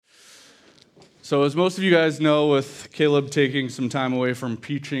So as most of you guys know, with Caleb taking some time away from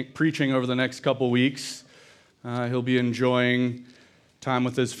preaching over the next couple weeks, he'll be enjoying time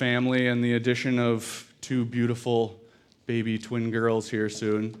with his family and the addition of two beautiful baby twin girls here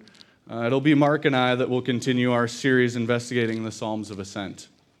soon. It'll be Mark and I that will continue our series investigating the Psalms of Ascent.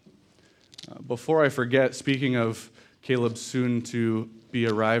 Before I forget, speaking of Caleb's soon-to-be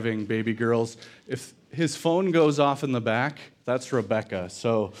arriving baby girls, if his phone goes off in the back, that's Rebecca.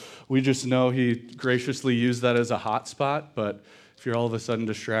 So we just know he graciously used that as a hotspot, but if you're all of a sudden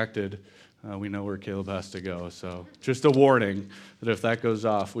distracted, we know where Caleb has to go. So just a warning that if that goes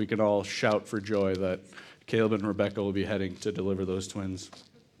off, we can all shout for joy that Caleb and Rebecca will be heading to deliver those twins.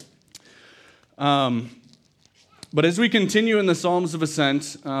 But as we continue in the Psalms of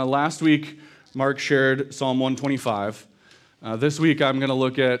Ascent, last week Mark shared Psalm 125. This week I'm going to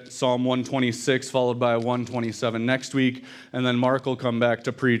look at Psalm 126, followed by 127 next week, and then Mark will come back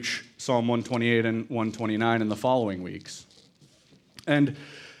to preach Psalm 128 and 129 in the following weeks. And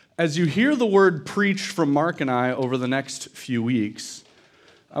as you hear the word preached from Mark and I over the next few weeks,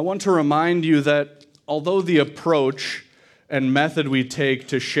 I want to remind you that although the approach and method we take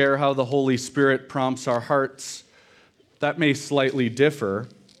to share how the Holy Spirit prompts our hearts, that may slightly differ,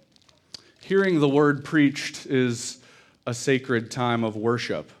 hearing the word preached is a sacred time of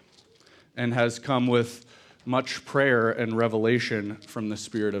worship and has come with much prayer and revelation from the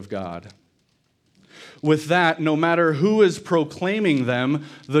Spirit of God. With that, no matter who is proclaiming them,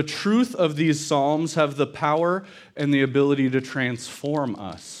 the truth of these psalms have the power and the ability to transform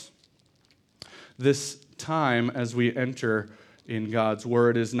us. This time as we enter in God's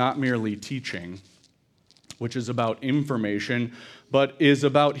Word is not merely teaching, which is about information, but is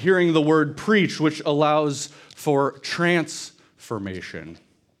about hearing the word preached, which allows for transformation.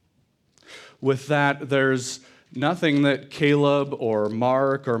 With that, there's nothing that Caleb or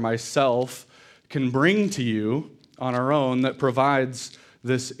Mark or myself can bring to you on our own that provides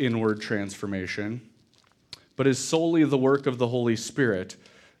this inward transformation, but is solely the work of the Holy Spirit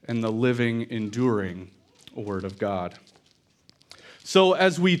and the living, enduring Word of God. So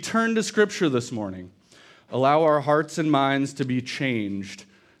as we turn to Scripture this morning, allow our hearts and minds to be changed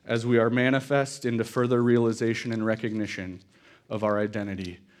as we are manifest into further realization and recognition of our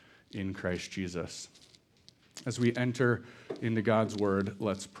identity in Christ Jesus. As we enter into God's Word,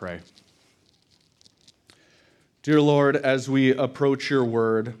 let's pray. Dear Lord, as we approach your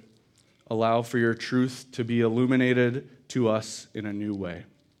Word, allow for your truth to be illuminated to us in a new way.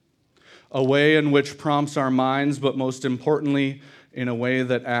 A way in which prompts our minds, but most importantly, in a way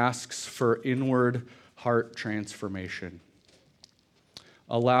that asks for inward heart transformation.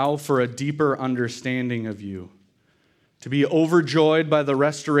 Allow for a deeper understanding of you, to be overjoyed by the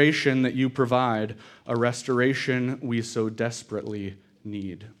restoration that you provide, a restoration we so desperately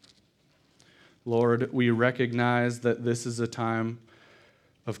need. Lord, we recognize that this is a time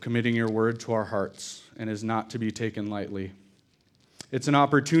of committing your word to our hearts and is not to be taken lightly. It's an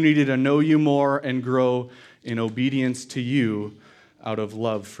opportunity to know you more and grow in obedience to you out of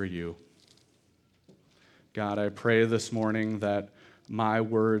love for you. God, I pray this morning that my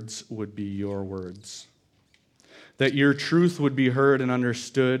words would be your words, that your truth would be heard and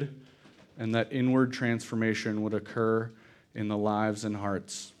understood, and that inward transformation would occur in the lives and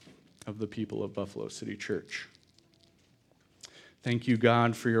hearts of the people of Buffalo City Church. Thank you,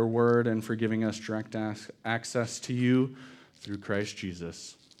 God, for your word and for giving us direct access to you through Christ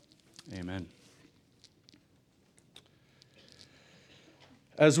Jesus. Amen.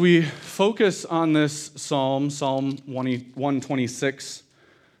 As we focus on this psalm, Psalm 126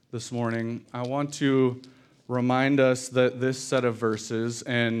 this morning, I want to remind us that this set of verses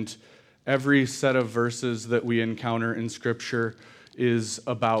and every set of verses that we encounter in Scripture is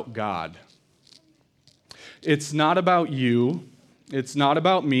about God. It's not about you. It's not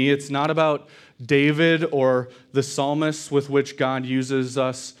about me. It's not about David or the psalmists with which God uses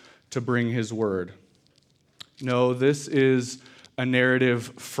us to bring his word. No, this is a narrative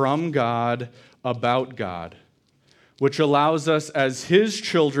from God about God, which allows us as his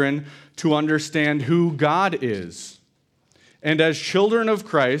children to understand who God is. And as children of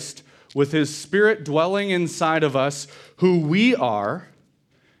Christ, with his Spirit dwelling inside of us, who we are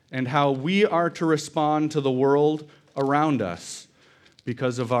and how we are to respond to the world around us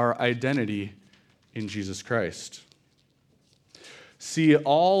because of our identity in Jesus Christ. See,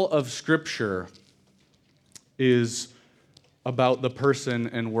 all of Scripture is about the person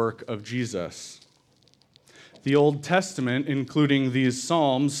and work of Jesus. The Old Testament, including these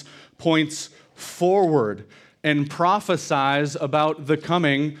Psalms, points forward and prophesies about the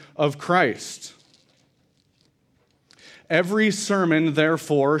coming of Christ. Every sermon,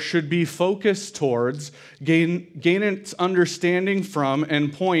 therefore, should be focused towards, gain its understanding from,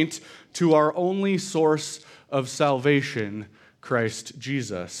 and point to our only source of salvation, Christ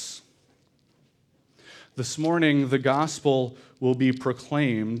Jesus. This morning, the gospel will be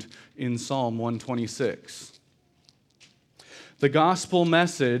proclaimed in Psalm 126. The gospel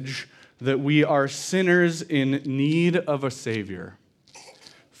message that we are sinners in need of a Savior,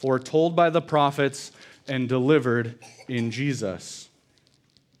 foretold by the prophets and delivered in Jesus.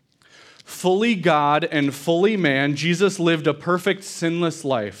 Fully God and fully man, Jesus lived a perfect, sinless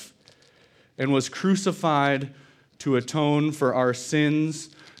life and was crucified to atone for our sins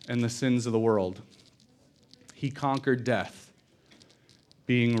and the sins of the world. He conquered death,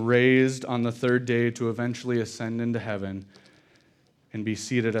 being raised on the third day to eventually ascend into heaven and be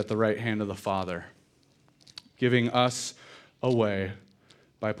seated at the right hand of the Father, giving us a way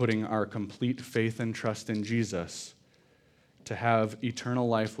by putting our complete faith and trust in Jesus to have eternal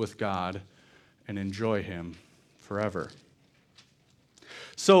life with God and enjoy Him forever.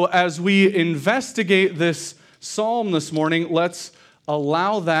 So as we investigate this psalm this morning, let's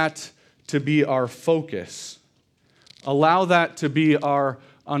allow that to be our focus. Allow that to be our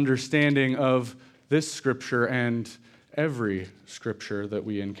understanding of this scripture and every scripture that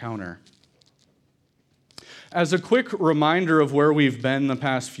we encounter. As a quick reminder of where we've been the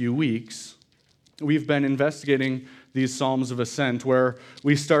past few weeks, we've been investigating these Psalms of Ascent, where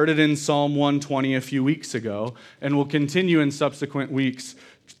we started in Psalm 120 a few weeks ago, and will continue in subsequent weeks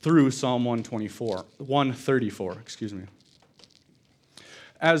through Psalm 134.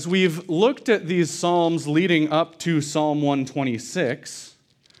 As we've looked at these Psalms leading up to Psalm 126,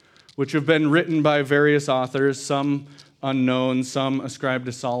 which have been written by various authors, some unknown, some ascribed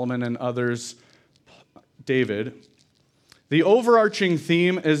to Solomon, and others David, the overarching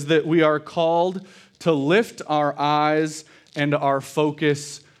theme is that we are called to lift our eyes and our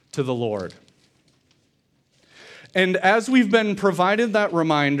focus to the Lord. And as we've been provided that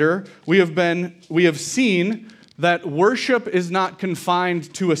reminder, we have seen that worship is not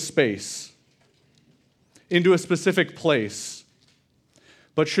confined to a space, into a specific place,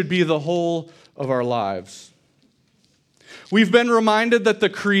 but should be the whole of our lives. We've been reminded that the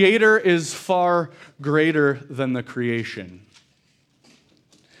Creator is far greater than the creation.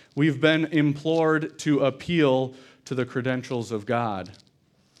 We've been implored to appeal to the credentials of God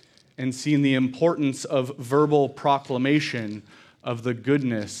and seen the importance of verbal proclamation of the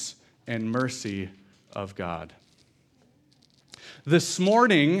goodness and mercy of God. This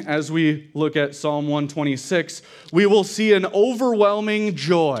morning, as we look at Psalm 126, we will see an overwhelming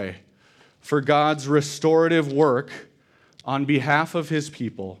joy for God's restorative work on behalf of His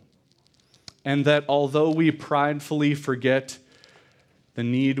people, and that although we pridefully forget the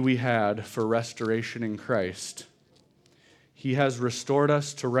need we had for restoration in Christ, He has restored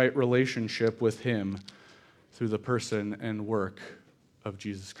us to right relationship with Him through the person and work of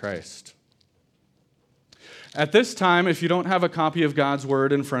Jesus Christ. At this time, if you don't have a copy of God's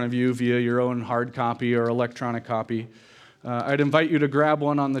Word in front of you via your own hard copy or electronic copy, I'd invite you to grab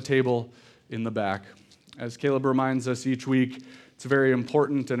one on the table in the back. As Caleb reminds us each week, it's a very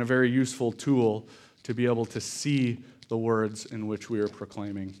important and a very useful tool to be able to see the words in which we are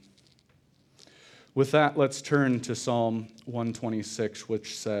proclaiming. With that, let's turn to Psalm 126,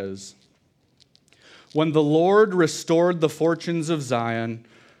 which says, "When the Lord restored the fortunes of Zion,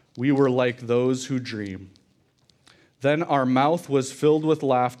 we were like those who dream. Then our mouth was filled with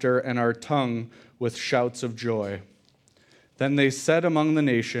laughter and our tongue with shouts of joy. Then they said among the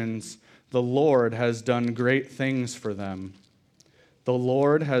nations, 'The Lord has done great things for them. The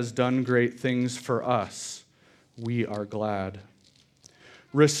Lord has done great things for us. We are glad.'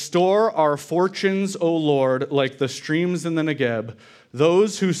 Restore our fortunes, O Lord, like the streams in the Negeb.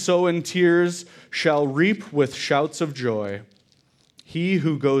 Those who sow in tears shall reap with shouts of joy. He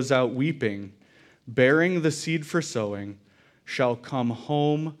who goes out weeping, bearing the seed for sowing, shall come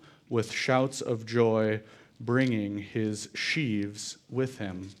home with shouts of joy, bringing his sheaves with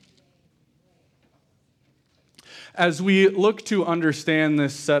him." As we look to understand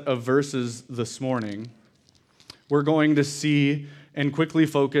this set of verses this morning, we're going to see and quickly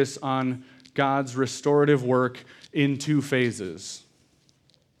focus on God's restorative work in two phases,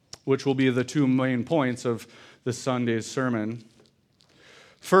 which will be the two main points of this Sunday's sermon.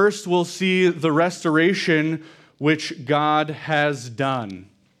 First, we'll see the restoration which God has done,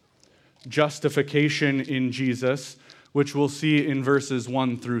 justification in Jesus, which we'll see in verses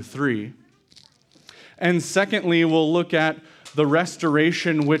 1 through 3. And secondly, we'll look at the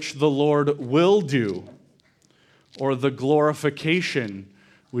restoration which the Lord will do, or the glorification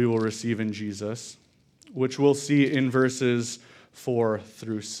we will receive in Jesus, which we'll see in verses 4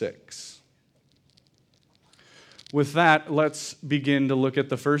 through 6. With that, let's begin to look at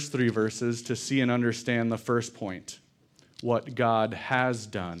the first 3 verses to see and understand the first point, what God has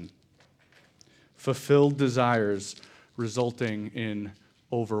done. Fulfilled desires resulting in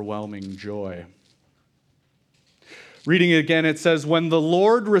overwhelming joy. Reading it again, it says, "When the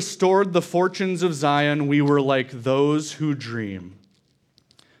Lord restored the fortunes of Zion, we were like those who dream.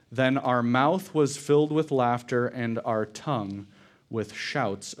 Then our mouth was filled with laughter and our tongue with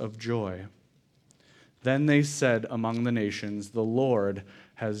shouts of joy. Then they said among the nations, the Lord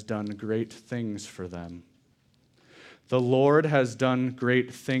has done great things for them. The Lord has done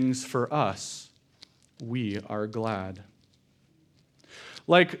great things for us. We are glad."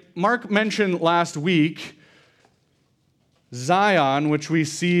 Like Mark mentioned last week, Zion, which we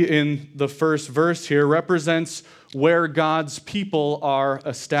see in the first verse here, represents where God's people are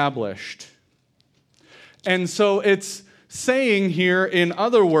established. And so it's saying here, in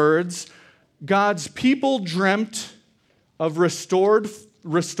other words, God's people dreamt of restored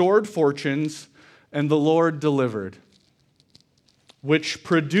fortunes, and the Lord delivered, which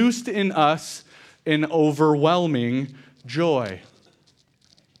produced in us an overwhelming joy.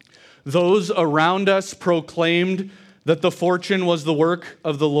 Those around us proclaimed that the fortune was the work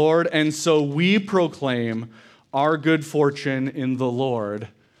of the Lord, and so we proclaim our good fortune in the Lord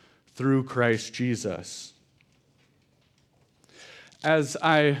through Christ Jesus. As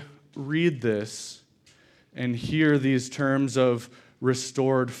I read this and hear these terms of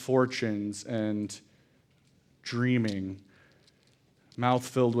restored fortunes and dreaming, mouth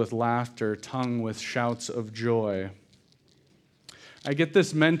filled with laughter, tongue with shouts of joy, I get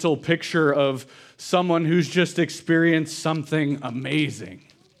this mental picture of someone who's just experienced something amazing.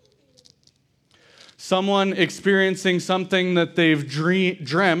 Someone experiencing something that they've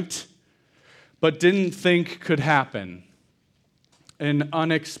dreamt but didn't think could happen. An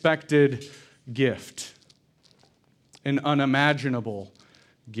unexpected gift. An unimaginable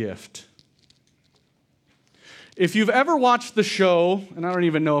gift. If you've ever watched the show, and I don't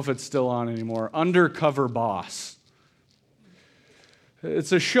even know if it's still on anymore, Undercover Boss.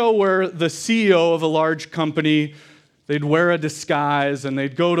 It's a show where the CEO of a large company, they'd wear a disguise and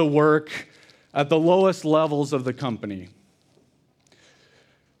they'd go to work at the lowest levels of the company.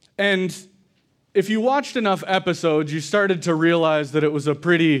 And if you watched enough episodes, you started to realize that it was a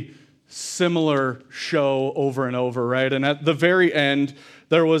pretty similar show over and over, right? And at the very end,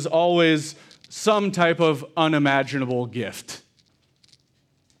 there was always some type of unimaginable gift.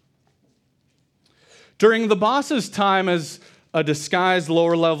 During the boss's time as a disguised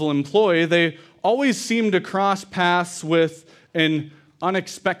lower-level employee, they always seemed to cross paths with an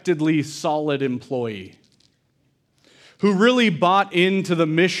unexpectedly solid employee who really bought into the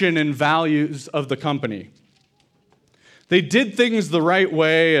mission and values of the company. They did things the right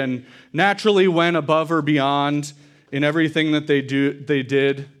way and naturally went above or beyond in everything that they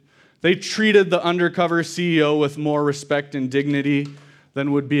did. They treated the undercover CEO with more respect and dignity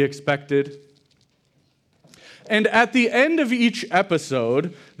than would be expected. And at the end of each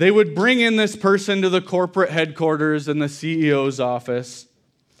episode, they would bring in this person to the corporate headquarters in the CEO's office.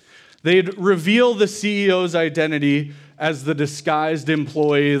 They'd reveal the CEO's identity as the disguised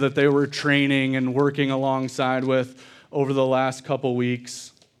employee that they were training and working alongside with over the last couple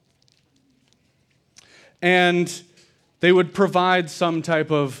weeks. And they would provide some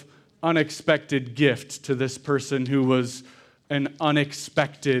type of unexpected gift to this person who was an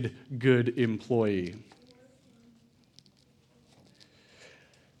unexpected good employee.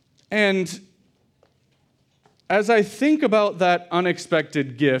 And as I think about that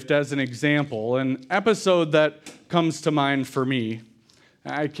unexpected gift as an example, an episode that comes to mind for me,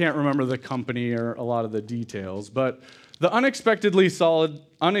 I can't remember the company or a lot of the details, but the unexpected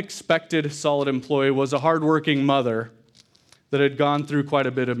solid employee was a hardworking mother that had gone through quite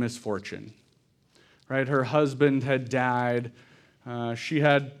a bit of misfortune. Right? Her husband had died. She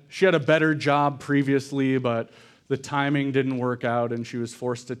had a better job previously, but the timing didn't work out, and she was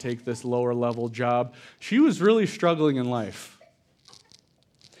forced to take this lower-level job. She was really struggling in life.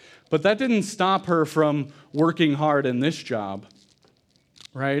 But that didn't stop her from working hard in this job,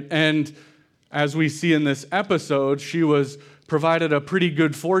 right? And as we see in this episode, she was provided a pretty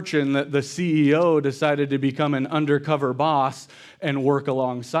good fortune that the CEO decided to become an undercover boss and work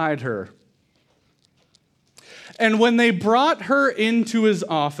alongside her. And when they brought her into his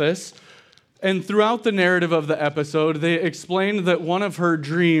office, and throughout the narrative of the episode, they explained that one of her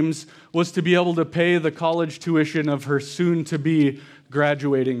dreams was to be able to pay the college tuition of her soon-to-be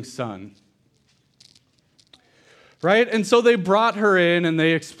graduating son. Right? And so they brought her in and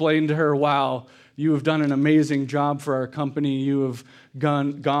they explained to her, wow, You have done an amazing job for our company. You have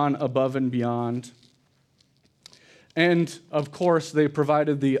gone above and beyond. And, of course, they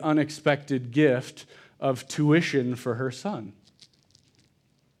provided the unexpected gift of tuition for her son.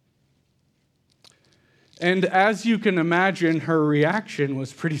 And as you can imagine, her reaction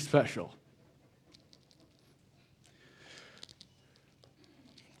was pretty special.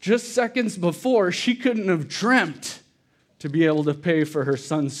 Just seconds before, she couldn't have dreamt to be able to pay for her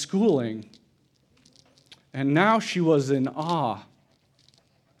son's schooling. And now she was in awe,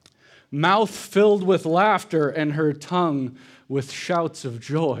 mouth filled with laughter and her tongue with shouts of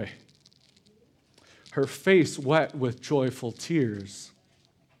joy, her face wet with joyful tears.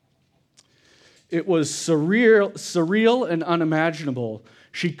 It was surreal and unimaginable.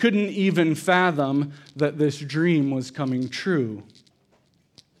 She couldn't even fathom that this dream was coming true.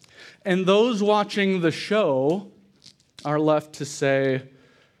 And those watching the show are left to say,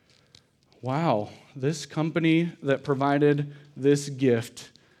 wow, this company that provided this gift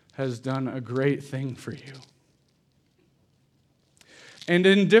has done a great thing for you. And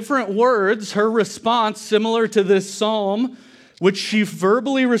in different words, her response, similar to this psalm, which she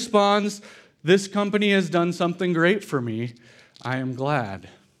verbally responds, this company has done something great for me. I am glad.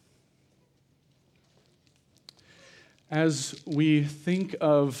 As we think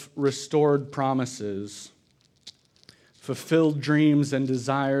of restored promises, fulfilled dreams and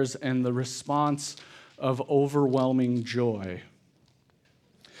desires, and the response of overwhelming joy,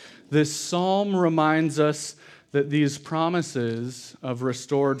 this psalm reminds us that these promises of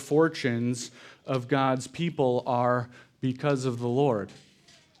restored fortunes of God's people are because of the Lord.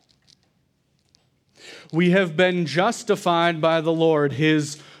 We have been justified by the Lord,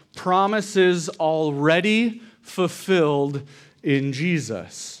 His promises already fulfilled in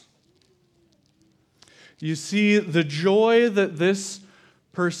Jesus. You see, the joy that this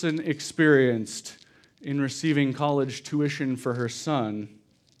person experienced in receiving college tuition for her son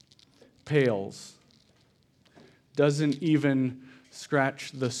pales, doesn't even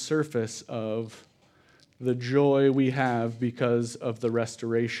scratch the surface of the joy we have because of the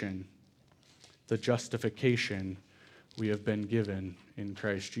restoration, the justification we have been given in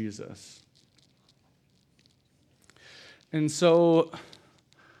Christ Jesus. And so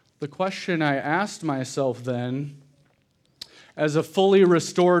the question I asked myself then, as a fully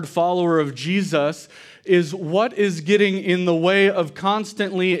restored follower of Jesus, is what is getting in the way of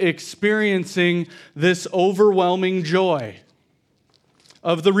constantly experiencing this overwhelming joy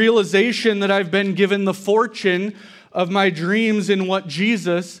of the realization that I've been given the fortune of my dreams in what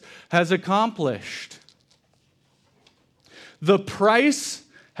Jesus has accomplished? The price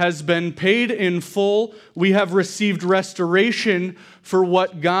has been paid in full. We have received restoration for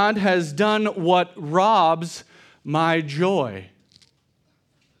what God has done. What robs my joy?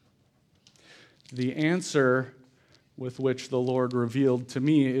 The answer with which the Lord revealed to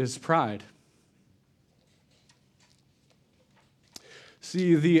me is pride.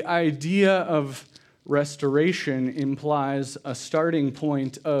 See, the idea of restoration implies a starting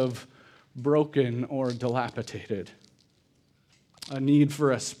point of broken or dilapidated, a need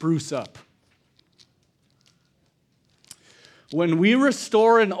for a spruce up. When we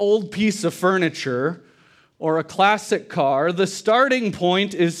restore an old piece of furniture or a classic car, the starting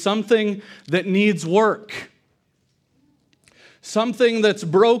point is something that needs work, something that's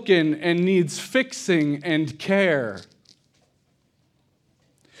broken and needs fixing and care.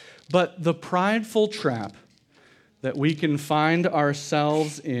 But the prideful trap that we can find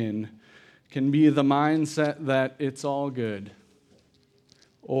ourselves in can be the mindset that it's all good,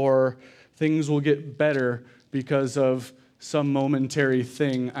 or things will get better because of some momentary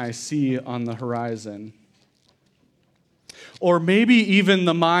thing I see on the horizon. Or maybe even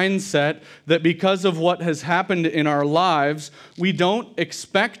the mindset that because of what has happened in our lives, we don't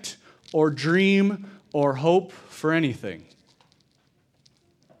expect or dream or hope for anything.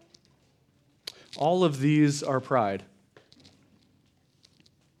 All of these are pride.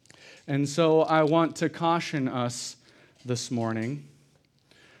 And so I want to caution us this morning,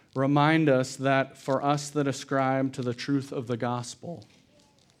 remind us that for us that ascribe to the truth of the gospel,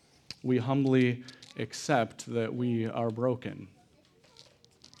 we humbly accept that we are broken.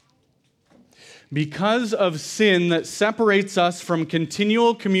 Because of sin that separates us from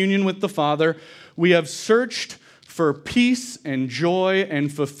continual communion with the Father, we have searched for peace and joy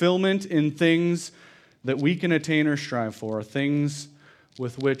and fulfillment in things that we can attain or strive for, things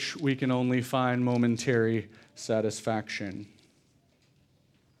with which we can only find momentary satisfaction.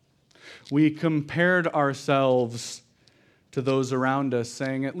 We compared ourselves to those around us,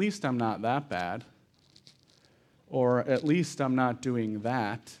 saying, at least I'm not that bad, or at least I'm not doing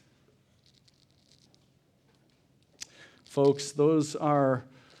that. Folks, those are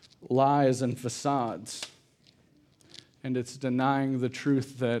lies and facades. And it's denying the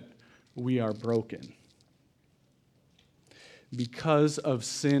truth that we are broken. Because of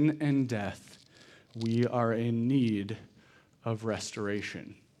sin and death, we are in need of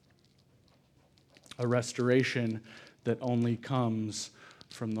restoration. A restoration that only comes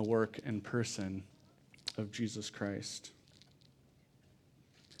from the work and person of Jesus Christ.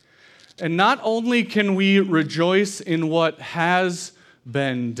 And not only can we rejoice in what has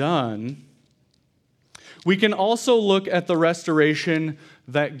been done, we can also look at the restoration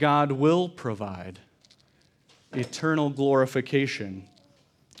that God will provide. Eternal glorification,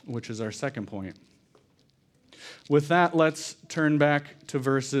 which is our second point. With that, let's turn back to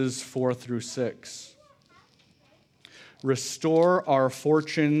verses 4 through 6. Restore our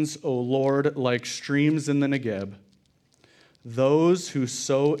fortunes, O Lord, like streams in the Negeb. Those who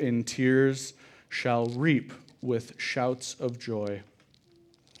sow in tears shall reap with shouts of joy.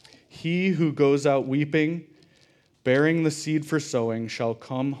 He who goes out weeping, bearing the seed for sowing, shall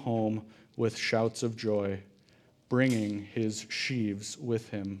come home with shouts of joy, bringing his sheaves with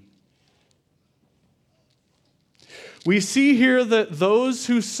him. We see here that those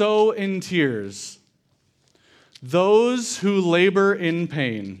who sow in tears, those who labor in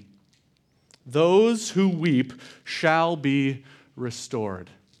pain, those who weep shall be restored.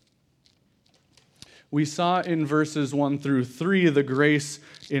 We saw in verses 1 through 3 the grace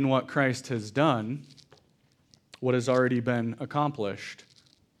in what Christ has done, what has already been accomplished.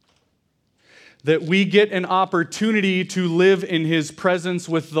 That we get an opportunity to live in his presence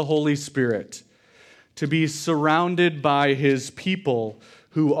with the Holy Spirit, to be surrounded by his people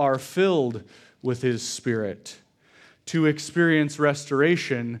who are filled with his Spirit, to experience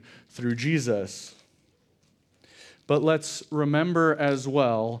restoration through Jesus. But let's remember as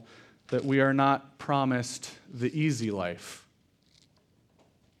well that we are not promised the easy life.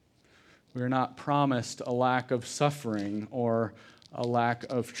 We are not promised a lack of suffering or a lack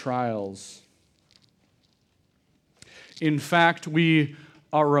of trials. In fact, we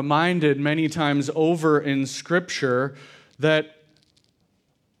are reminded many times over in Scripture that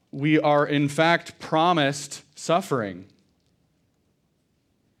we are in fact promised suffering.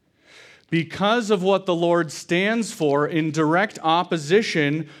 Because of what the Lord stands for in direct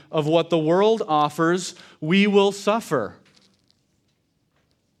opposition of what the world offers, we will suffer.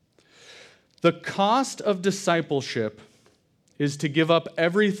 The cost of discipleship is to give up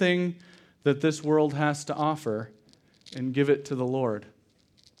everything that this world has to offer and give it to the Lord.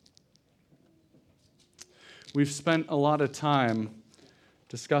 We've spent a lot of time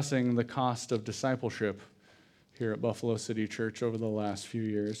discussing the cost of discipleship here at Buffalo City Church over the last few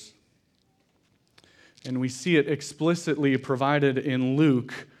years. And we see it explicitly provided in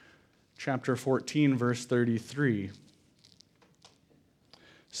Luke chapter 14, verse 33.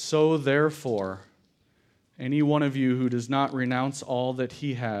 So therefore, any one of you who does not renounce all that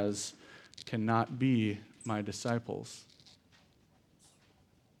he has cannot be my disciples.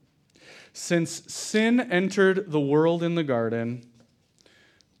 Since sin entered the world in the garden,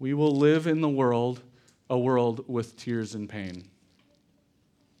 we will live in the world, a world with tears and pain.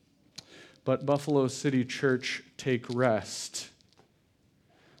 But Buffalo City Church, take rest.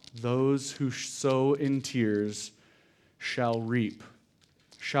 Those who sow in tears shall reap,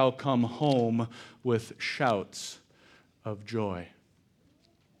 shall come home with shouts of joy.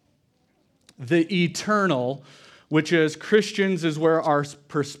 The eternal, which as Christians is where our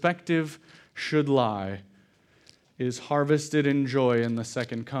perspective should lie, is harvested in joy in the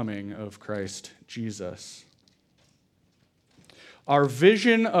second coming of Christ Jesus. Our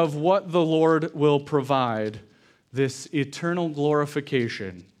vision of what the Lord will provide, this eternal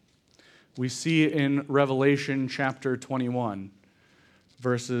glorification, we see in Revelation chapter 21,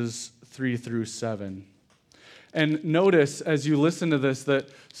 verses 3 through 7. And notice as you listen to this that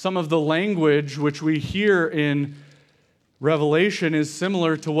some of the language which we hear in Revelation is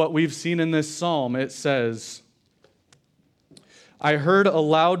similar to what we've seen in this psalm. It says, I heard a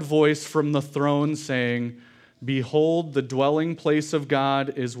loud voice from the throne saying, behold, the dwelling place of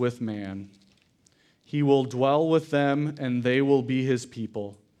God is with man. He will dwell with them, and they will be his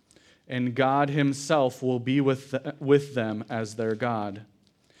people. And God himself will be with them as their God.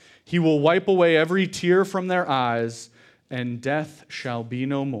 He will wipe away every tear from their eyes, and death shall be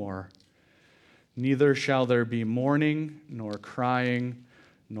no more. Neither shall there be mourning, nor crying,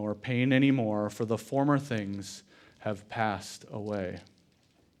 nor pain anymore, for the former things have passed away.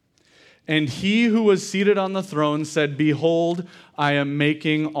 And he who was seated on the throne said, behold, I am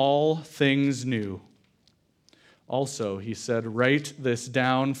making all things new. Also, he said, write this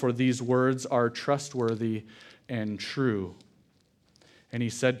down, for these words are trustworthy and true. And he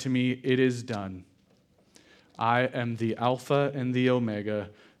said to me, "It is done. I am the Alpha and the Omega,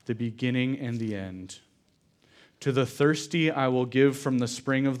 the beginning and the end. To the thirsty I will give from the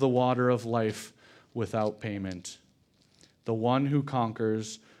spring of the water of life without payment. The one who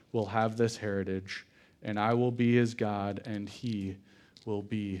conquers will have this heritage, and I will be his God, and he will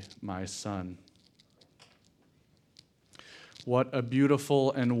be my son." What a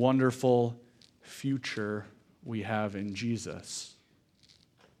beautiful and wonderful future we have in Jesus.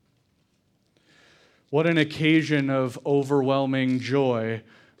 What an occasion of overwhelming joy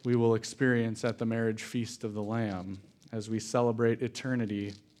we will experience at the marriage feast of the Lamb as we celebrate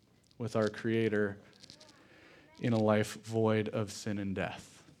eternity with our Creator in a life void of sin and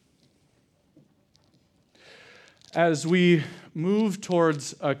death. As we move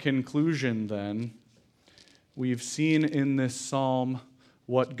towards a conclusion, then, we've seen in this psalm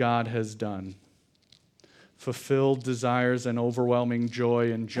what God has done. Fulfilled desires and overwhelming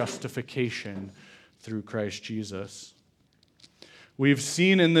joy and justification through Christ Jesus. We've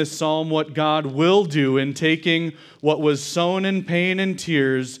seen in this psalm what God will do in taking what was sown in pain and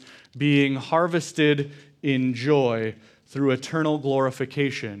tears, being harvested in joy through eternal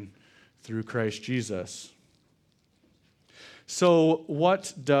glorification through Christ Jesus. So,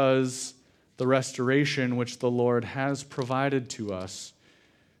 what does the restoration which the Lord has provided to us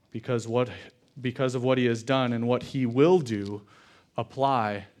because of what he has done and what he will do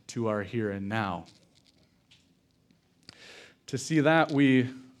apply to our here and now? To see that, we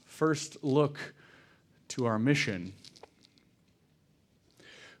first look to our mission.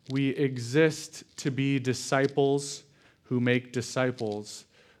 We exist to be disciples who make disciples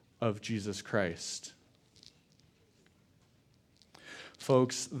of Jesus Christ.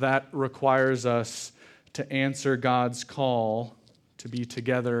 Folks, that requires us to answer God's call to be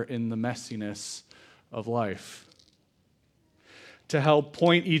together in the messiness of life, to help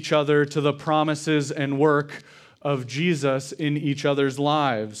point each other to the promises and work of Jesus in each other's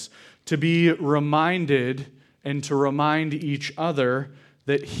lives, to be reminded and to remind each other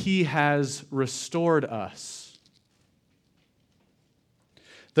that he has restored us,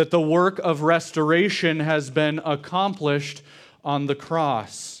 that the work of restoration has been accomplished on the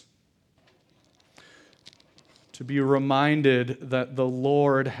cross, to be reminded that the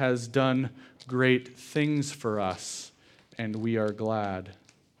Lord has done great things for us, and we are glad.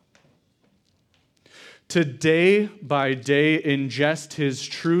 To day by day ingest his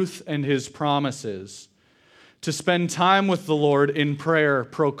truth and his promises, to spend time with the Lord in prayer,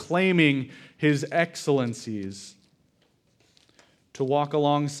 proclaiming his excellencies, to walk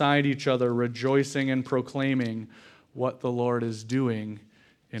alongside each other, rejoicing and proclaiming what the Lord is doing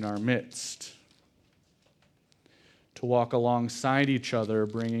in our midst, to walk alongside each other,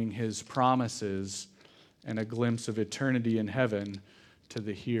 bringing his promises and a glimpse of eternity in heaven to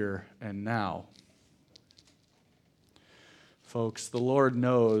the here and now. Folks, the Lord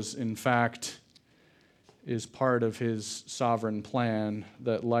knows, in fact, is part of his sovereign plan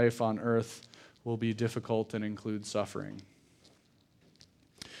that life on earth will be difficult and include suffering.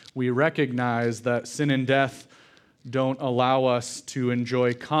 We recognize that sin and death don't allow us to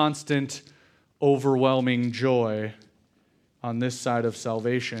enjoy constant, overwhelming joy on this side of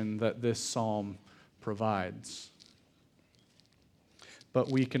salvation that this psalm provides. But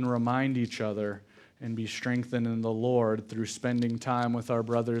we can remind each other and be strengthened in the Lord through spending time with our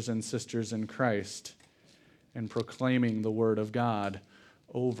brothers and sisters in Christ and proclaiming the word of God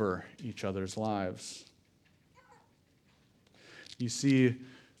over each other's lives. You see,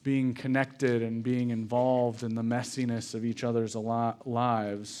 being connected and being involved in the messiness of each other's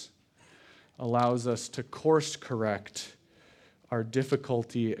lives allows us to course correct our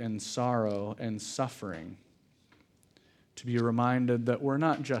difficulty and sorrow and suffering, to be reminded that we're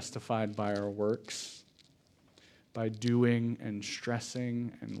not justified by our works, by doing and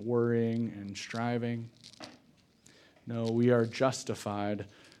stressing and worrying and striving. No, we are justified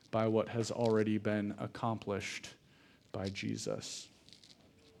by what has already been accomplished by Jesus.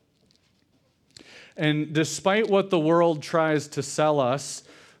 And despite what the world tries to sell us,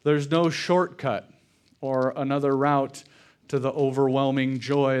 there's no shortcut or another route to the overwhelming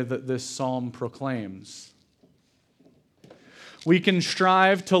joy that this psalm proclaims. We can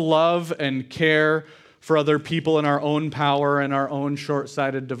strive to love and care for other people in our own power and our own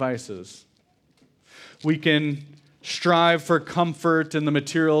short-sighted devices. We can strive for comfort in the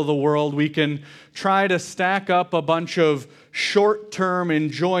material of the world. We can try to stack up a bunch of short-term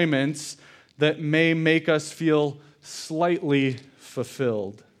enjoyments that may make us feel slightly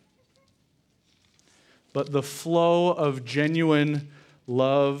fulfilled. But the flow of genuine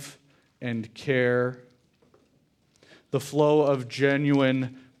love and care The flow of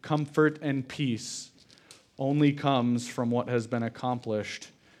genuine comfort and peace only comes from what has been accomplished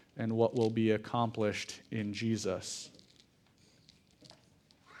and what will be accomplished in Jesus.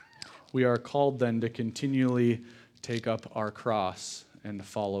 We are called then to continually take up our cross and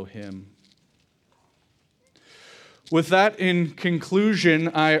follow him. With that in conclusion,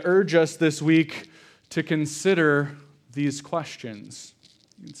 I urge us this week to consider these questions.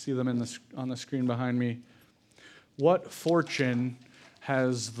 You can see them on the screen behind me. What fortune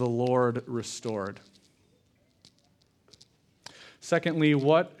has the Lord restored? Secondly,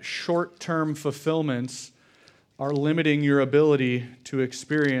 what short-term fulfillments are limiting your ability to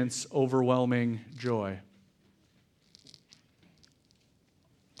experience overwhelming joy?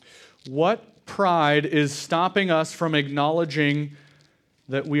 What pride is stopping us from acknowledging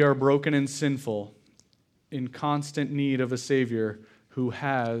that we are broken and sinful, in constant need of a Savior who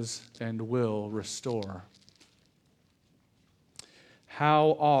has and will restore?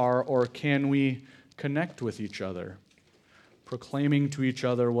 How are or can we connect with each other, proclaiming to each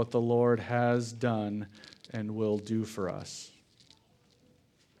other what the Lord has done and will do for us?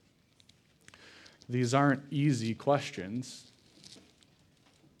 These aren't easy questions.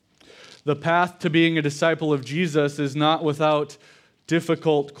 The path to being a disciple of Jesus is not without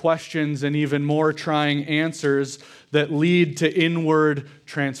difficult questions and even more trying answers that lead to inward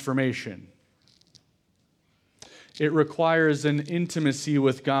transformation. It requires an intimacy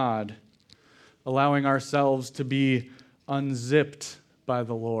with God, allowing ourselves to be unzipped by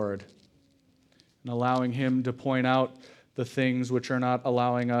the Lord and allowing him to point out the things which are not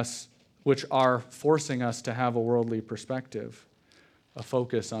allowing us, which are forcing us to have a worldly perspective, a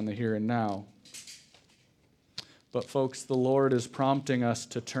focus on the here and now. But folks, the Lord is prompting us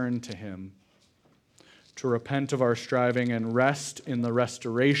to turn to him, to repent of our striving and rest in the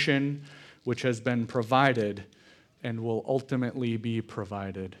restoration which has been provided and will ultimately be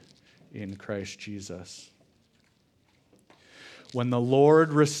provided in Christ Jesus. When the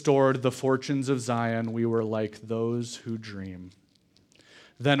Lord restored the fortunes of Zion, we were like those who dream.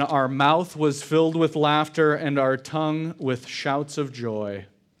 Then our mouth was filled with laughter and our tongue with shouts of joy.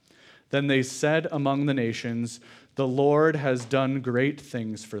 Then they said among the nations, the Lord has done great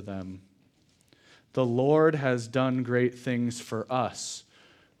things for them. The Lord has done great things for us.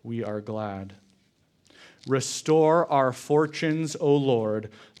 We are glad. Restore our fortunes, O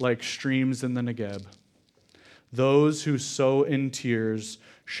Lord, like streams in the Negeb. Those who sow in tears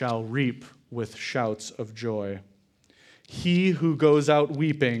shall reap with shouts of joy. He who goes out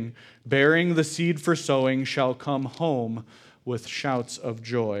weeping, bearing the seed for sowing, shall come home with shouts of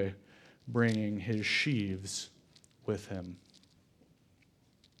joy, bringing his sheaves with him.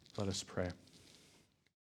 Let us pray.